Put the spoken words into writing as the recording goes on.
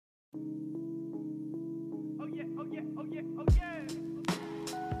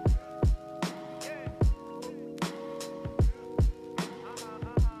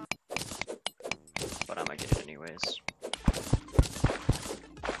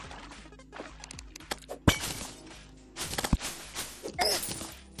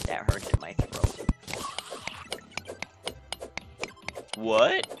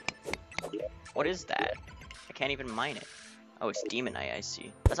What? What is that? I can't even mine it. Oh, it's demonite, I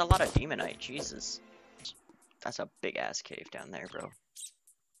see. That's a lot of demonite, Jesus. That's a big ass cave down there, bro.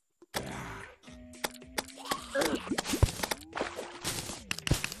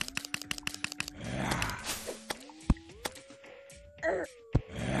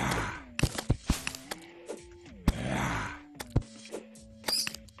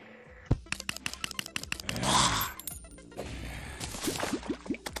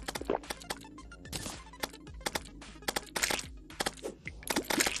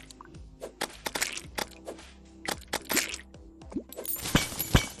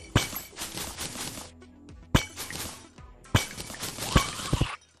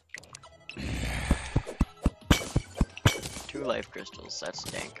 Life crystals, that's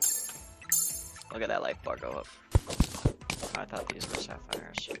dank. Look at that life bar go up. Oh, I thought these were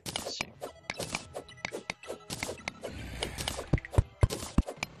sapphires. Let's see.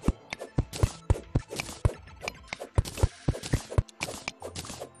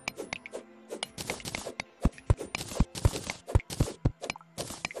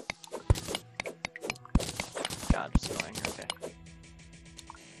 God, it's annoying. Okay.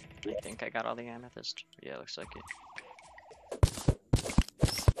 I think I got all the amethyst. Yeah, looks like it.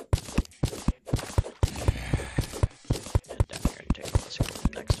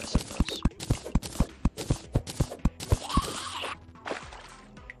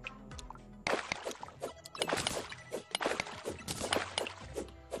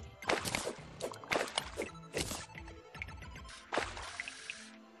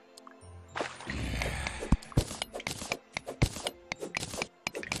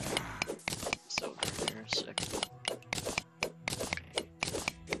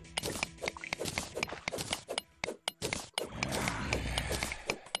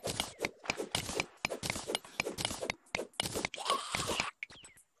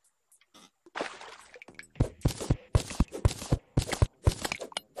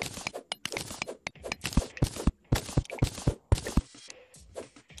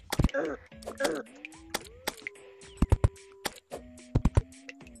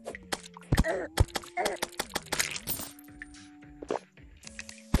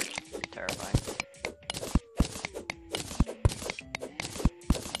 Terrifying.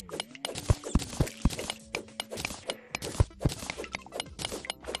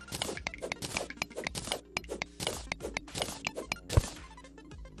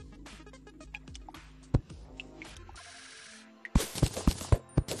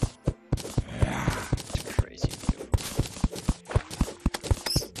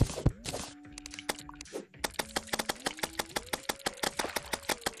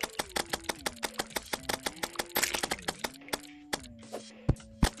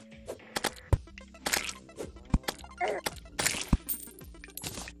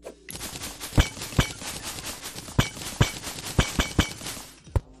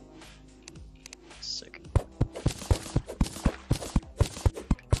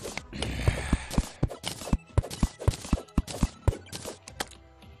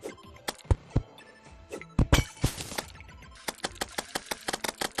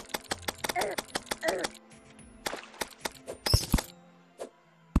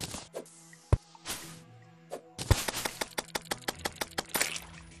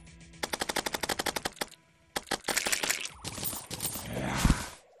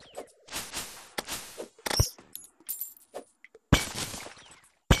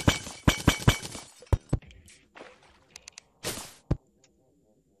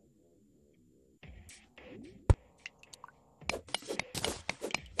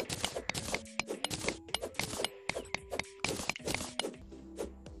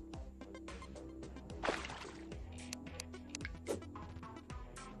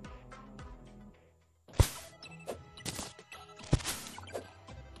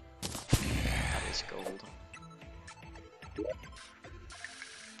 Gold.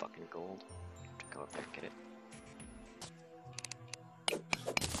 Fucking gold. Go up there and get it.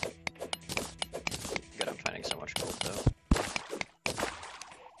 Good, I'm finding so much gold though.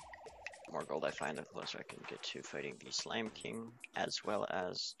 The more gold I find, the closer I can get to fighting the Slime King, as well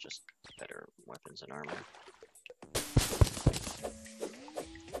as just better weapons and armor.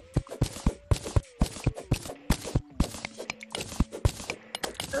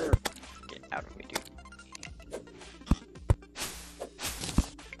 Get out of me, dude.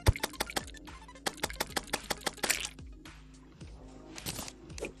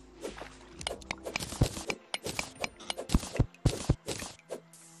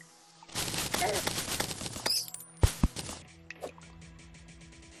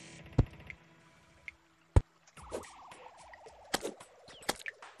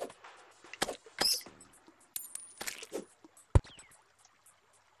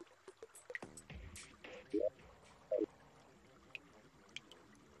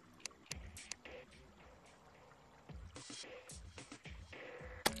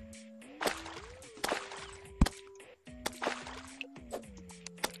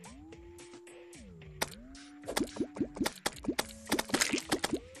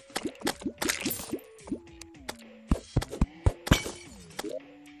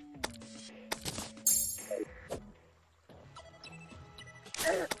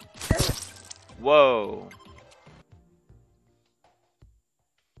 Whoa!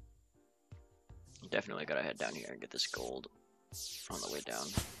 Definitely gotta head down here and get this gold on the way down.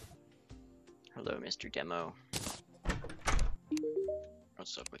 Hello, Mr. Demo.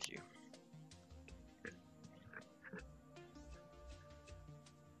 What's up with you?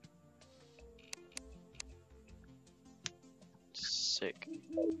 Sick.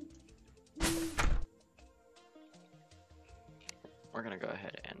 We're gonna go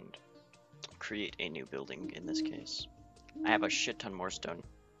ahead and create a new building in this case. I have a shit ton more stone.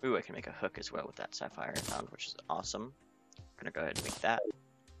 Ooh, I can make a hook as well with that sapphire I found, which is awesome. I'm gonna go ahead and make that.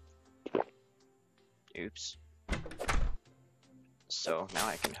 Oops. So now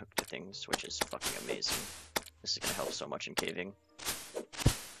I can hook to things, which is fucking amazing. This is gonna help so much in caving.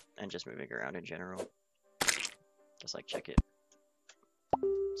 And just moving around in general. Just like, check it.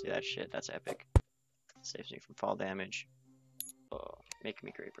 See that shit? That's epic. Saves me from fall damage. Oh, make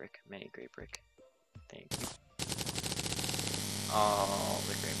me grey brick. Many grey brick. Thank you. Oh,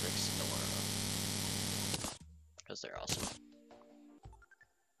 the grey bricks still are. Because they're awesome.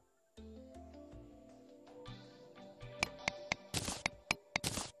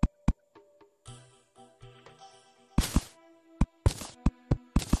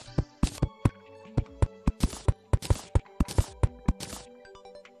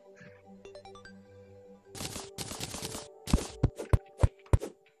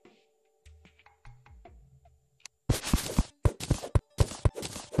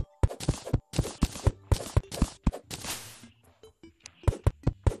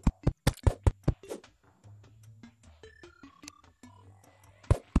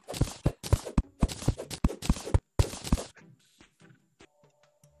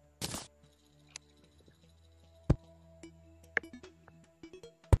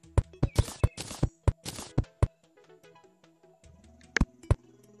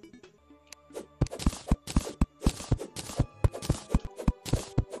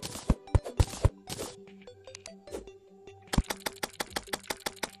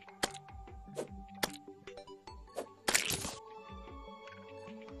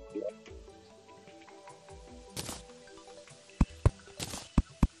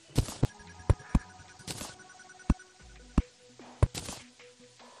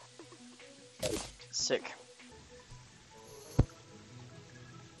 Sick.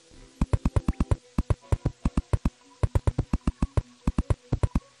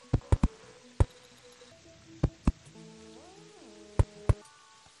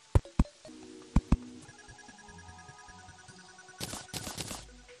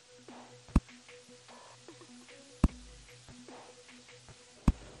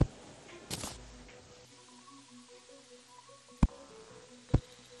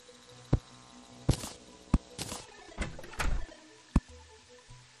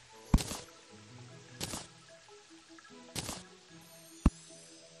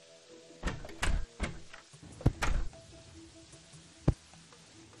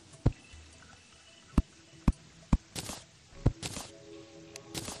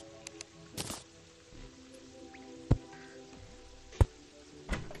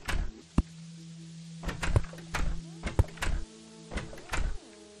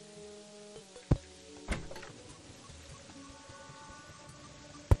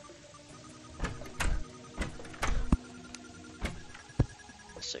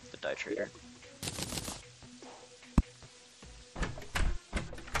 Sick, the dye trader.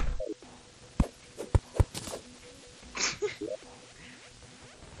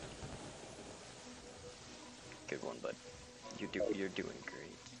 Good one, bud. You're doing great.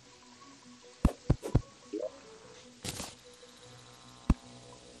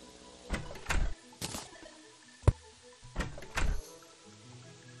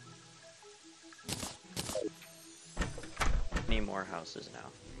 Need more houses now,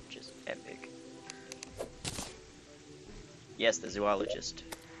 which is epic. Yes, the zoologist.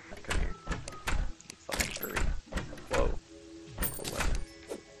 Come here. You fucking furry. Whoa. Cool weapon.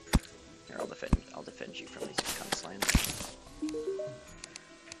 Here, I'll defend you from these cunts.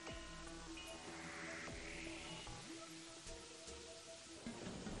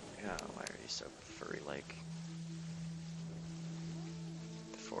 Oh, why are you so furry-like?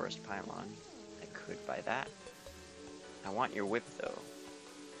 The forest pylon. I could buy that. I want your whip, though.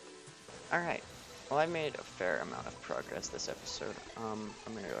 Alright. Well, I made a fair amount of progress this episode. I'm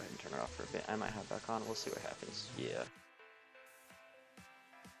gonna go ahead and turn it off for a bit. I might have back on. We'll see what happens. Yeah.